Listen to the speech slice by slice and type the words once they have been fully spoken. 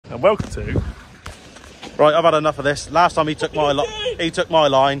and welcome to... Right, I've had enough of this. Last time he took my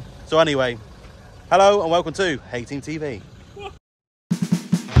line. So anyway, hello and welcome to Thehayteamtv.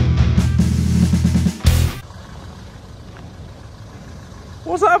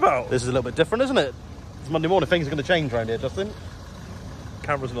 What's that about? This is a little bit different, isn't it? It's Monday morning. Things are going to change around here, Justin.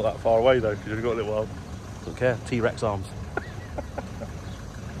 Camera's not that far away though, because you've got a little while. Don't care. T-Rex arms.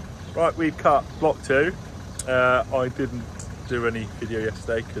 Right, we've cut block 2. I didn't do any video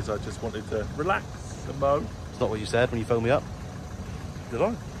yesterday because I just wanted to relax and mow. It's not what you said when you phoned me up. Did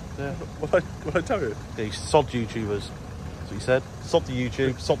I? Yeah. What did I tell you? Yeah, you sod YouTubers. That's what you said. Sod the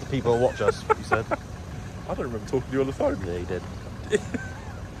YouTube, sod the people who watch us, what you said. I don't remember talking to you on the phone. Yeah, you did.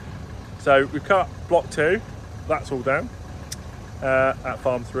 So we've cut block 2. That's all down at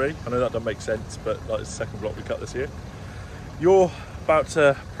farm 3. I know that doesn't make sense, but like, it's the second block we cut this year. You're about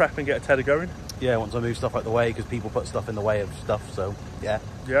to prep and get a tedder going. Yeah, once I move stuff out the way, because people put stuff in the way of stuff, so yeah.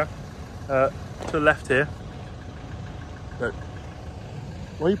 Yeah. To the left here. Look.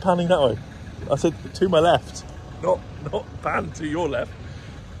 Why are you panning that way? I said to my left, not pan to your left.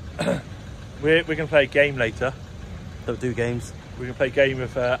 We're going to play a game later. Don't do games. We're going to play a game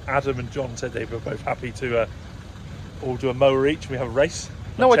if Adam and John said they were both happy to all do a mower each and we have a race.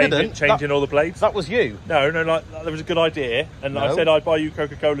 No, I didn't. Changing all the blades. That was you. No, like there was a good idea, and I said I'd buy you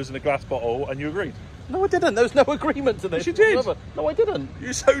Coca-Colas in a glass bottle, and you agreed. No, I didn't. There was no agreement to this. Yes, you did. No, I didn't.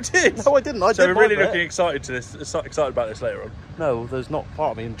 You so did. No, I didn't. So we're really looking excited to this. Excited about this later on. No, there's not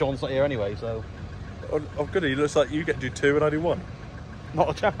part of me, and John's not here anyway, so Oh, good. It looks like you get to do 2 and I do 1. not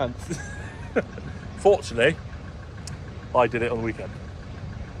a chance. Fortunately, I did it on the weekend.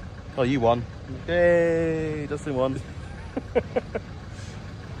 Oh, you won. Yay, Justin won.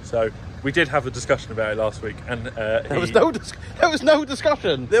 So we did have a discussion about it last week, and There was no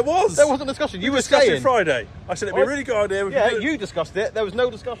discussion. There was. There wasn't a discussion. You were discussed saying it Friday. I said it'd be a really good idea. We could do it. you discussed it. There was no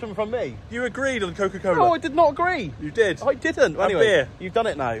discussion from me. You agreed on Coca-Cola. No, I did not agree. You did. I didn't. And Anyway, beer. you've done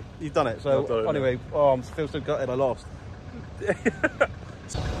it now. You've done it. So I've done it anyway, I feel so gutted. I lost.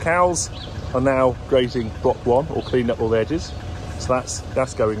 Cows are now grazing block 1 or cleaning up all the edges. So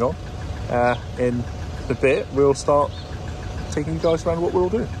that's going on. In a bit, we'll start taking you guys around what we're all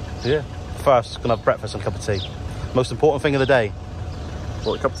doing. Yeah. First, gonna have breakfast and a cup of tea. Most important thing of the day.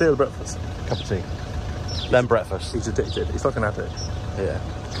 What, a cup of tea or breakfast? Cup of tea. Then breakfast. He's addicted. He's like an addict.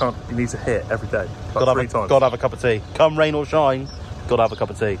 Yeah. He needs a hit every day. Gotta have a cup of tea. Come rain or shine, gotta have a cup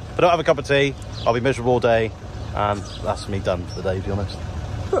of tea. If I don't have a cup of tea, I'll be miserable all day, and that's me done for the day, to be honest.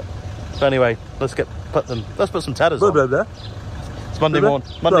 So anyway, let's put some tedders on. Blah, blah. It's Monday morning.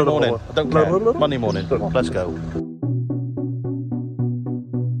 Monday morning. I don't care. Monday morning. Let's go.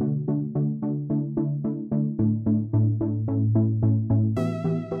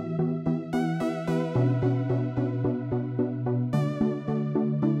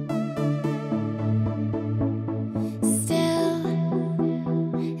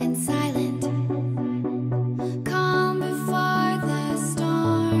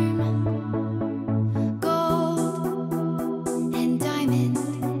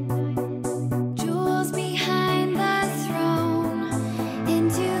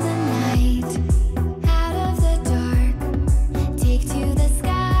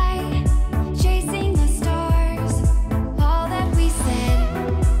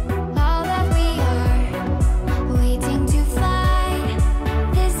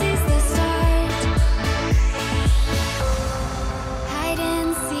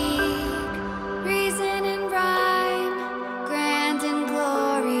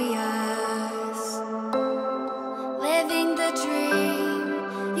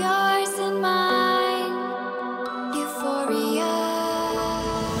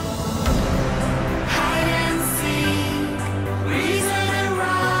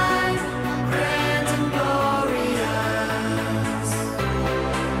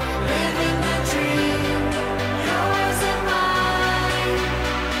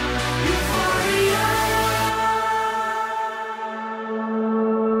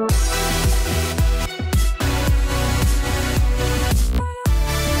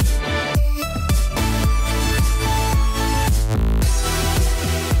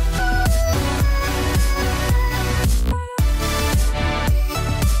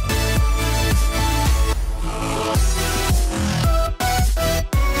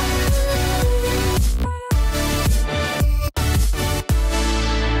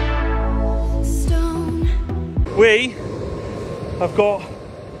 We have got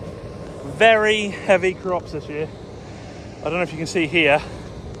very heavy crops this year. I don't know if you can see here,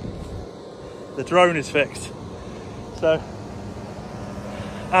 the drone is fixed. So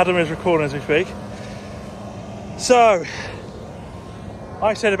Adam is recording as we speak. So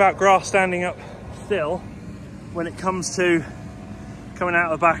I said about grass standing up still when it comes to coming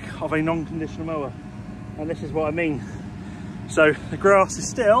out of the back of a non-conditioner mower, and this is what I mean. So the grass is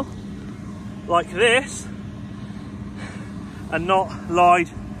still like this and not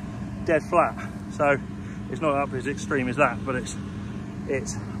lied dead flat. So it's not up as extreme as that, but it's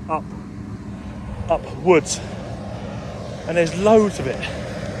upwards, and there's loads of it.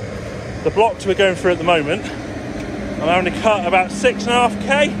 The blocks we're going through at the moment, I'm having to cut about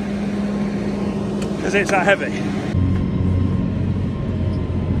 6.5k because it's that heavy.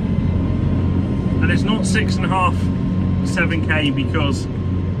 And it's not 6.5, 7k because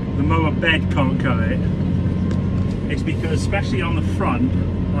the mower bed can't cut it. It's because, especially on the front,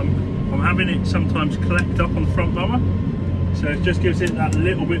 I'm having it sometimes collect up on the front mower, so it just gives it that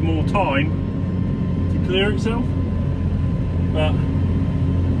little bit more time to clear itself. But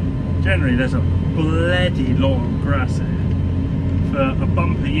generally there's a bloody lot of grass here. For a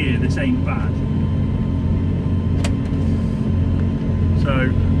bumper year, this ain't bad.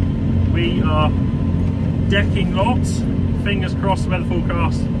 So we are decking lots. Fingers crossed the weather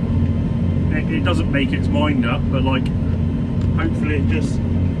forecast, it doesn't make its mind up, but like hopefully it just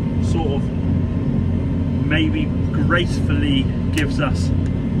sort of maybe gracefully gives us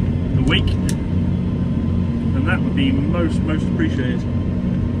the week, and that would be most appreciated.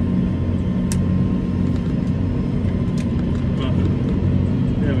 But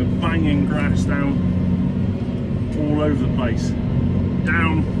yeah, we're banging grass down all over the place.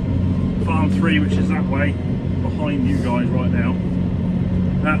 Down farm 3, which is that way behind you guys right now,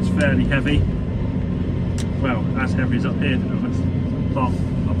 that's fairly heavy. Well, as heavy as up here, to be honest.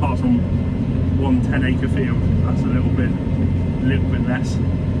 Apart from one 10-acre field, that's a little bit less.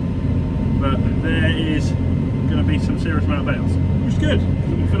 But there is going to be some serious amount of bales, which is good.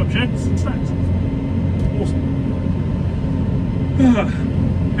 We can fill up sheds and stacks. Awesome.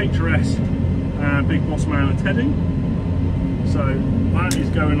 HRS and Big Boss Man are tedding. So that is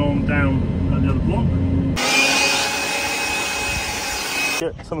going on down at the other block.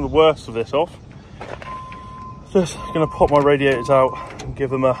 Get some of the worst of this off. Just going to pop my radiators out and give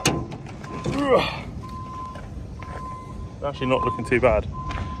them a... Actually not looking too bad,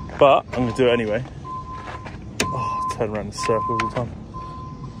 but I'm going to do it anyway. Oh, turn around in circles all the time.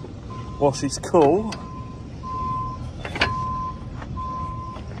 Whilst it's cool.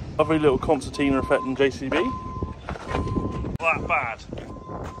 Lovely little concertina effect in JCB. Not that bad,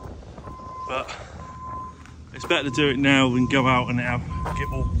 but it's better to do it now than go out and get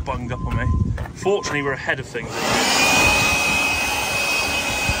all bunged up on me. Fortunately, we're ahead of things.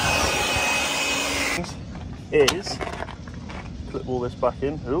 Is clip all this back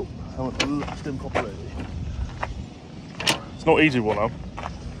in. Oh, I haven't looked in properly. It's not easy one up.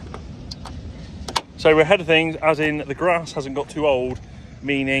 So we're ahead of things, as in the grass hasn't got too old,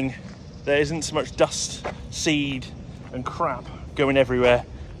 meaning there isn't so much dust, seed, and crap going everywhere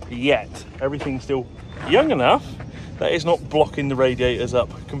yet. Everything's still young enough that it's not blocking the radiators up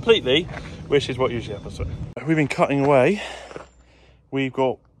completely, which is what usually happens. We've been cutting away. We've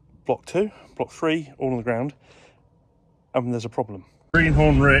got block 2, block 3 all on the ground, and there's a problem.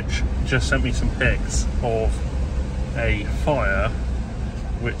 Greenhorn Rich just sent me some pics of a fire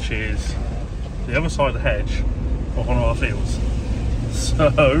which is the other side of the hedge of one of our fields.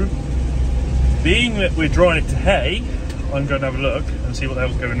 So being that we're drying it to hay, I'm going to have a look and see what the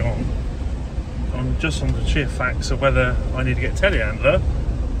hell's going on. I'm just on the sheer facts of whether I need to get a telehandler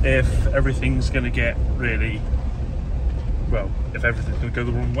if everything's going to get really, well, if everything's going to go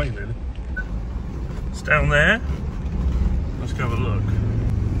the wrong way really. It's down there. Let's go have a look.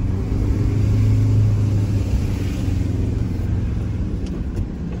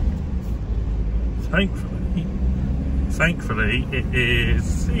 Thankfully it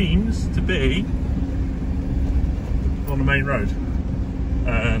seems to be on the main road,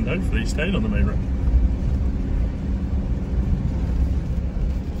 and hopefully staying on the main road.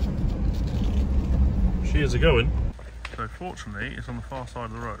 Shears are going. So fortunately it's on the far side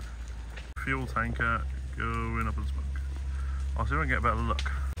of the road. Fuel tanker going up in smoke. I'll see if I can get a better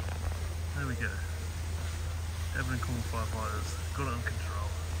look. There we go. Devon and Cornwall firefighters got it under control.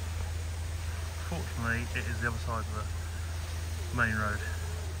 Fortunately it is the other side of the main road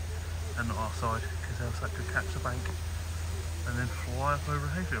and not our side, because else that could catch the bank and then fly up over a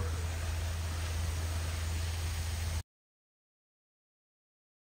hayfield.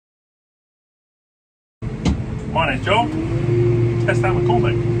 My name's Joel. Test out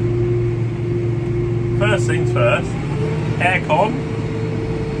Mccormick. First things first, aircon,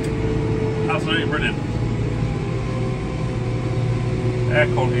 absolutely brilliant.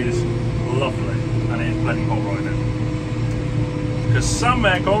 Aircon is lovely, and it is bloody hot right now. Because some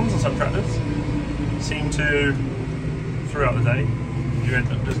air cons and some tractors seem to, throughout the day, you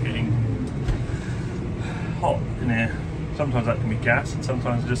end up just getting hot in here. Sometimes that can be gas, and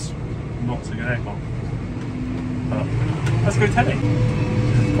sometimes just not so good aircon. But let's go telly.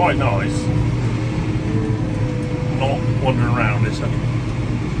 It's quite nice not wandering around. It's a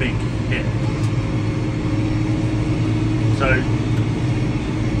big hit. So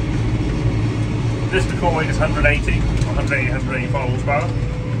this Mccormick is 185 horsepower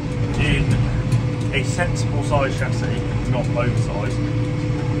in a sensible size chassis, not oversized.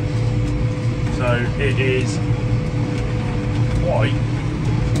 So it is quite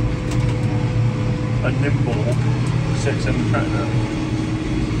a nimble 6-cylinder tractor.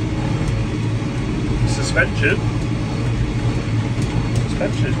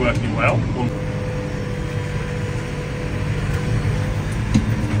 Suspension is working well.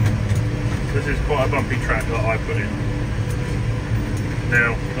 This is quite a bumpy track that I put in.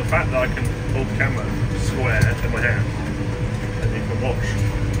 Now, the fact that I can hold the camera square in my hand and you can watch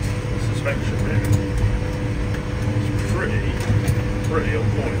the suspension there, it's pretty on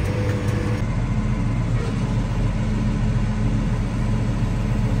point.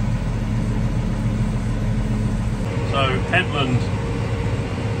 So headland's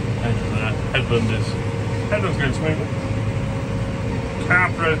going smoothly.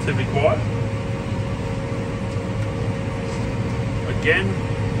 Cab relatively quiet. Again,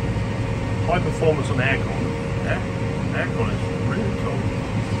 high performance on the aircon. Aircon is really cool.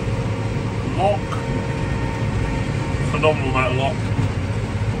 Lock, phenomenal amount of lock.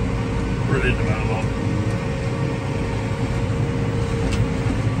 Brilliant amount of lock.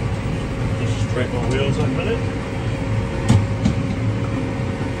 Just straighten my wheels in a minute.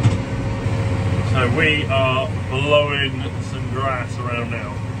 So we are blowing some grass around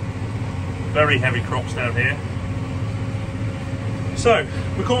now. Very heavy crops down here. So,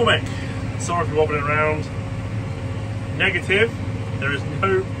 McCormick, sorry for wobbling around. Negative, there is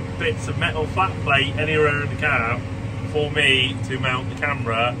no bits of metal flat plate anywhere in the cab for me to mount the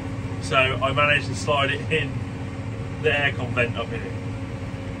camera, so I managed to slide it in the aircon vent up here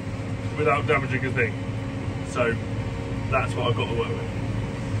without damaging a thing. So that's what I've got to work with.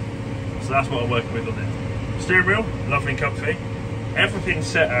 So that's what I'm working with on this. Steering wheel, lovely and comfy. Everything's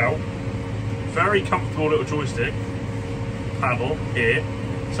set out. Very comfortable little joystick panel here.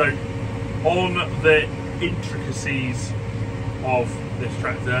 So on the intricacies of this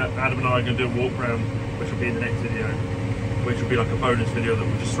tractor, Adam and I are going to do a walk around, which will be in the next video, which will be like a bonus video that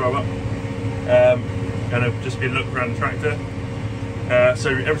we'll just throw up. And it'll just be a look around the tractor. So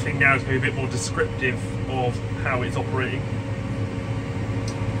everything now is going to be a bit more descriptive of how it's operating.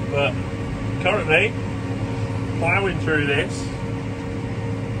 But currently, ploughing through this,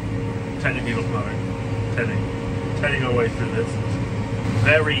 technically not ploughing, telling our way through this.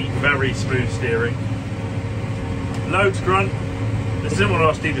 Very, very smooth steering. Loads grunt. This isn't one of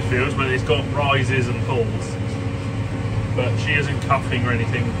our steepest fields, but it's got rises and falls. But she isn't cuffing or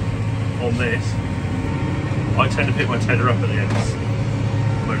anything on this. I tend to pick my tether up at the ends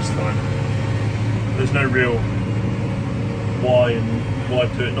most of the time. There's no real why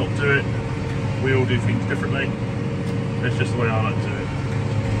to it, not do it. We all do things differently. It's just the way I like to do it.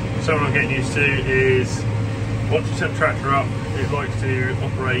 So what I'm getting used to is, once you set the tractor up, it likes to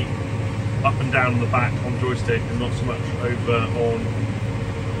operate up and down the back on the joystick and not so much over on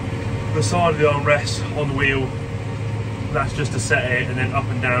the side of the armrest on the wheel. That's just to set it, and then up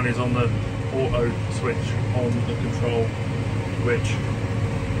and down is on the auto switch on the control, which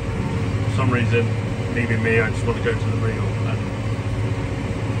for some reason, me being me, I just want to go to the wheel, and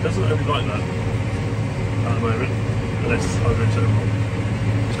it doesn't really like that at the moment, unless I go to the wrong.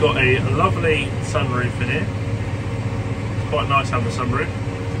 It's got a lovely sunroof in here. It's quite nice having a sunroof.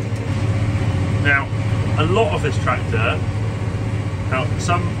 Now, a lot of this tractor, now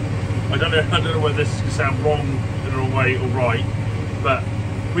I don't know whether this is going to sound wrong in the wrong way or right, but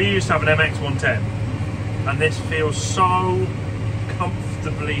we used to have an MX 110, and this feels so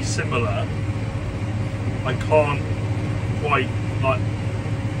comfortably similar. I can't quite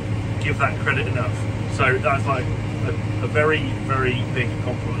give that credit enough. So that's like a very, very big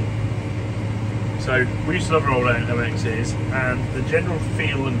compliment. So we used to love our old MXs, and the general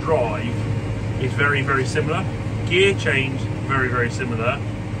feel and drive is very, very similar. Gear change, very, very similar.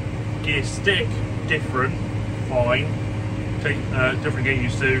 Gear stick, different, fine. Different getting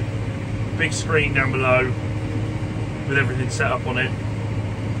used to. Big screen down below with everything set up on it.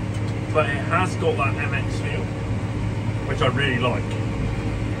 But it has got that MX feel, which I really like.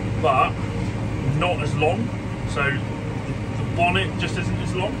 But not as long. So the bonnet just isn't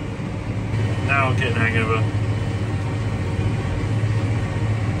as long. Now I'm getting the hang of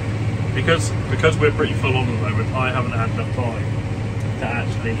because we're pretty full on at the moment, I haven't had enough time to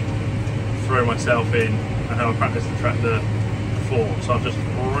actually throw myself in and have a practice the tractor before. So I've just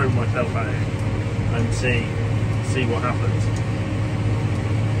thrown myself at it and see what happens.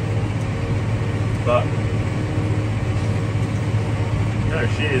 But no,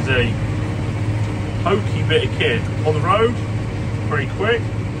 she is a pokey bit of kit. On the road, pretty quick.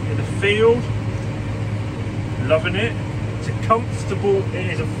 In the field, loving it. It's a comfortable,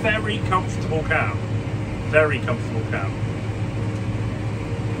 it is a very comfortable cow. Very comfortable cow.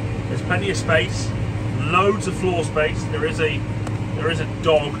 There's plenty of space, loads of floor space. There is a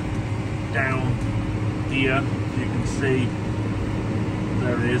dog down here, you can see.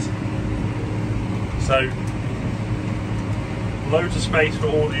 There it is. So loads of space for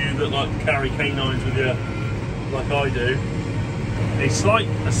all of you that like to carry canines with you, like I do. A slight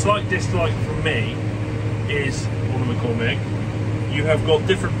dislike from me is on the Mccormick, you have got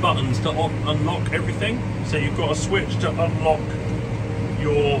different buttons to unlock everything. So you've got a switch to unlock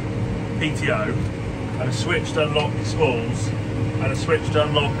your PTO, and a switch to unlock your spools, and a switch to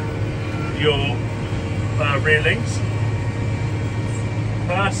unlock your rear links.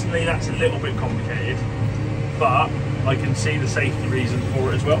 Personally, that's a little bit complicated, but I can see the safety reasons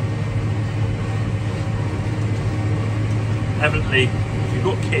for it as well. Evidently, if you've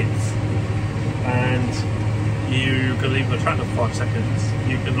got kids and you can leave the tractor for 5 seconds,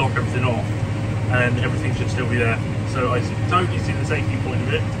 you can lock everything off and everything should still be there. So I totally see the safety point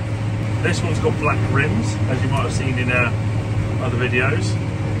of it. This one's got black rims, as you might have seen in other videos,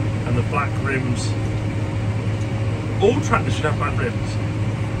 and the black rims, all tractors should have black rims.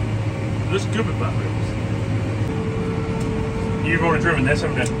 It looks good with black rims. You've already driven this,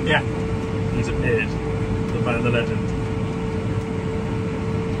 haven't you? Yeah. He's appeared, the man, the legend.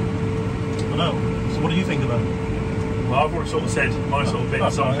 I know. So what do you think about it? Well, I've already sort of said my sort of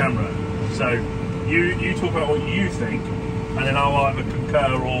bits on camera. So you talk about what you think, and then I'll either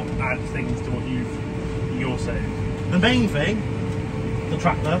concur or add things to what you're saying. The main thing, the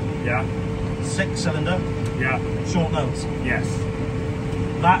tractor. Yeah. 6-cylinder. Yeah. Short nose. Yes.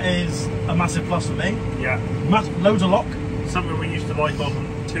 That is a massive plus for me. Yeah. Loads of lock. Something we used to like on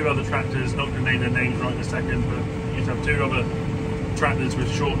 2 other tractors, not going to name their names right in a second, but we used to have 2 other tractors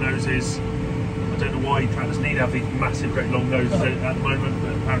with short noses. I don't know why tractors need to have these massive, great long noses at the moment,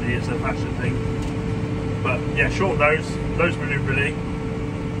 but apparently it's a fashion thing. But yeah, short nose, nose manoeuvrability.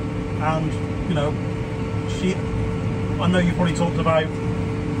 And, you know, I know you probably talked about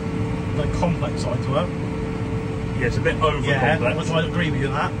the complex side to her. Yeah, it's a bit over complex. Which I agree with you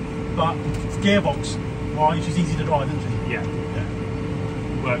on that. But gearbox wise, she's easy to drive, isn't she? Yeah.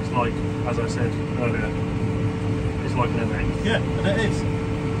 Works like, as I said earlier, it's like an MX. Yeah, and it is.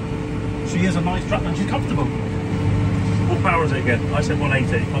 She is a nice tractor and she's comfortable. What power is it again? I said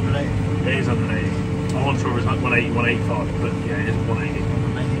 180. 180. It is 180. I'm not sure if it's like 180, 185, but yeah, it is 180.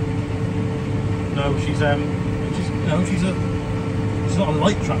 180. No, she's not a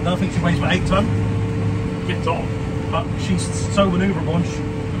light tractor. I think she weighs about 8 ton. Get on. But she's so manoeuvrable and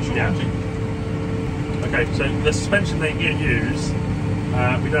short, yeah. Isn't she? Okay, so the suspension that you use,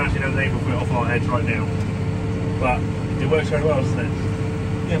 we don't actually know the name of it off our heads right now, but it works very well, doesn't it?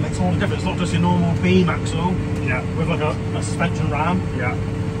 Yeah, it makes all the difference. It's not just your normal beam axle with like a suspension ram. Yeah.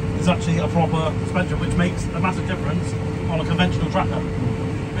 It's actually a proper suspension, which makes a massive difference on a conventional tractor,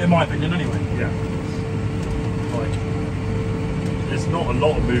 in my opinion anyway. Yeah. Like, there's not a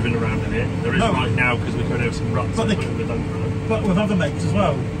lot of moving around in it. There is right now because we're going over some ruts and putting the dunk on it. But with other makes as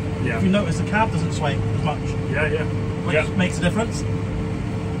well. Yeah. If you notice, the cab doesn't sway as much. Yeah. Which makes a difference.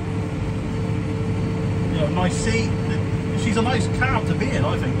 You know, nice seat. She's a nice cab to be in,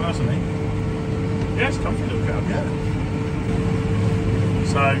 I think, personally. Yeah, it's a comfy little cab. Yeah.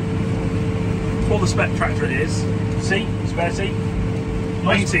 So, for the spec tractor it is. Seat, spare seat.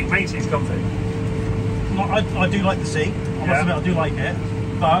 Nice. Main seat's comfy. I do like the seat. I must admit, I do like it.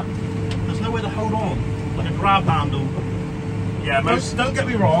 But there's nowhere to hold on. Like a grab handle. Yeah, don't get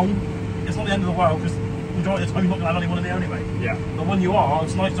me wrong, it's not the end of the world because the majority of the time you're not going to have anyone in there anyway. Yeah. But when you are,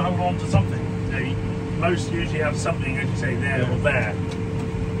 it's nice to hold on to something. Most usually have something, as you say, there or there.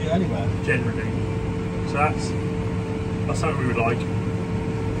 Yeah, anywhere. Generally. So that's something we would like,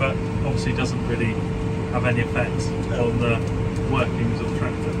 but obviously doesn't really have any effect on the workings of the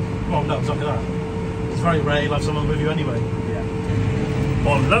tractor. Well, no, exactly that. It's very rare you'll have someone with you anyway. Yeah.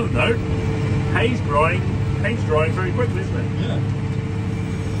 On another note, paint's drying very quickly, isn't it? Yeah.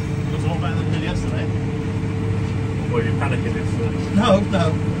 Looks a lot better than it did yesterday. Well, you're panicking if... No.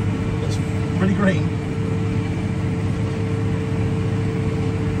 It's pretty green.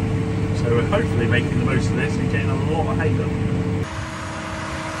 So we're hopefully making the most of this and getting a lot of hay done.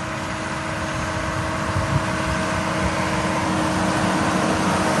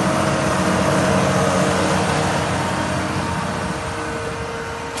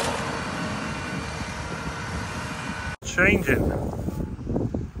 changing.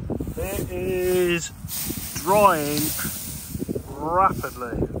 It is drying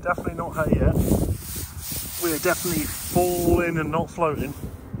rapidly. Definitely not hay yet. We are definitely falling and not floating.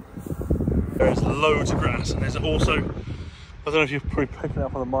 There's loads of grass, and there's also, I don't know if you're probably picking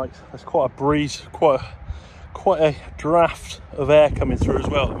up on the mics, there's quite a breeze, quite a draft of air coming through as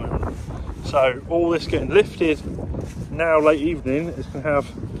well at the moment. So all this getting lifted now late evening is going to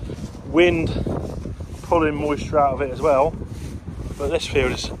have wind pulling moisture out of it as well. But this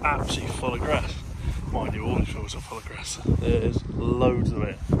field is absolutely full of grass. Mind you, all these fields are full of grass. There's loads of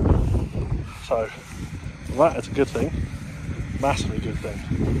it. So that is a good thing, massively good thing.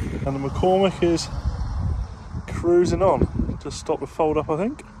 And the Mccormick is cruising on. Just stop the fold up, I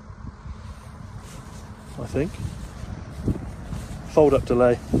think. Fold up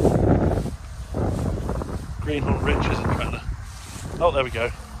delay. Greenhorn Rich isn't trying to. Oh, there we go.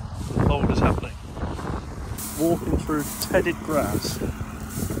 The fold is happening. Walking through tedded grass,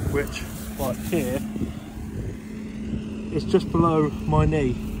 which, like here, is just below my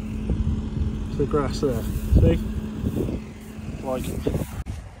knee. The grass there. See? Like,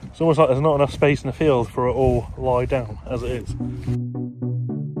 it's almost like there's not enough space in the field for it all lie down as it is.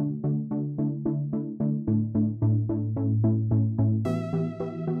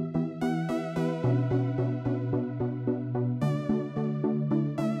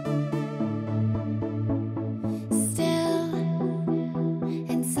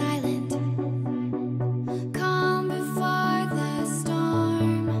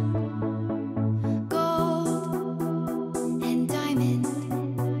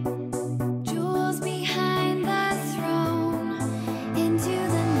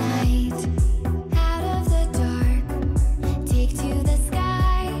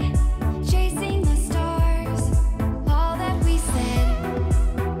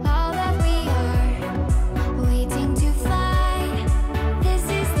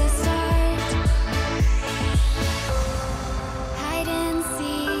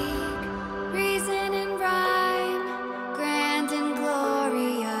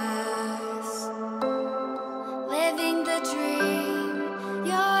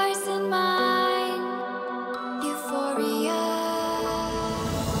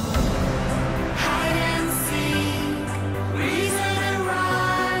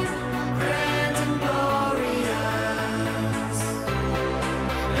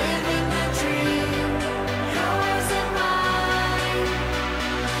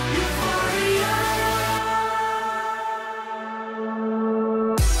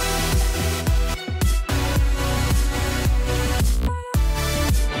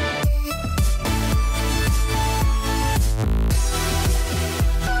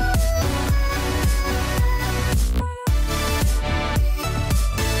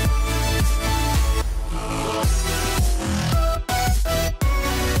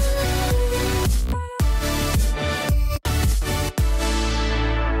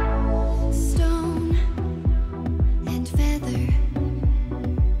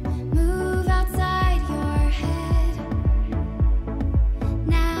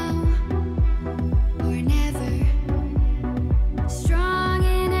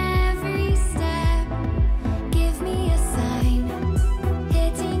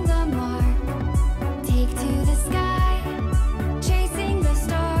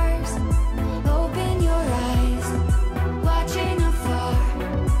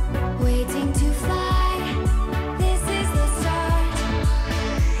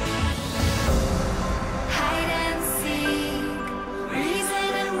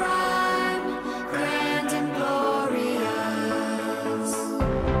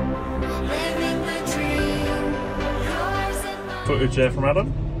 Footage there from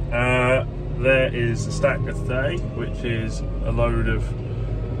Adam. There is a stack of today, which is a load of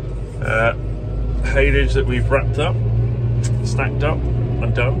haylage that we've wrapped up, stacked up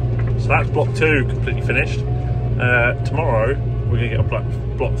and done. So that's block 2 completely finished. Tomorrow we're going to get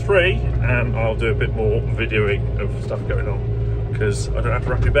on block 3 and I'll do a bit more videoing of stuff going on because I don't have to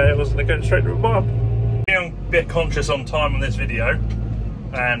wrap your bales and they're going straight to a barn. Being a bit conscious on time on this video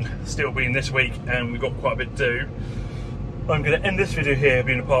and still being this week and we've got quite a bit to do, I'm going to end this video here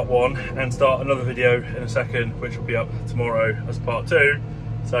being a part 1 and start another video in a second which will be up tomorrow as part 2.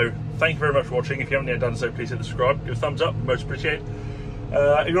 So thank you very much for watching. If you haven't yet done so, please hit the subscribe, give a thumbs up, most appreciated.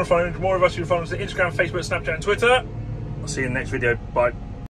 If you want to find more of us, you can find us on Instagram, Facebook, Snapchat and Twitter. I'll see you in the next video. Bye.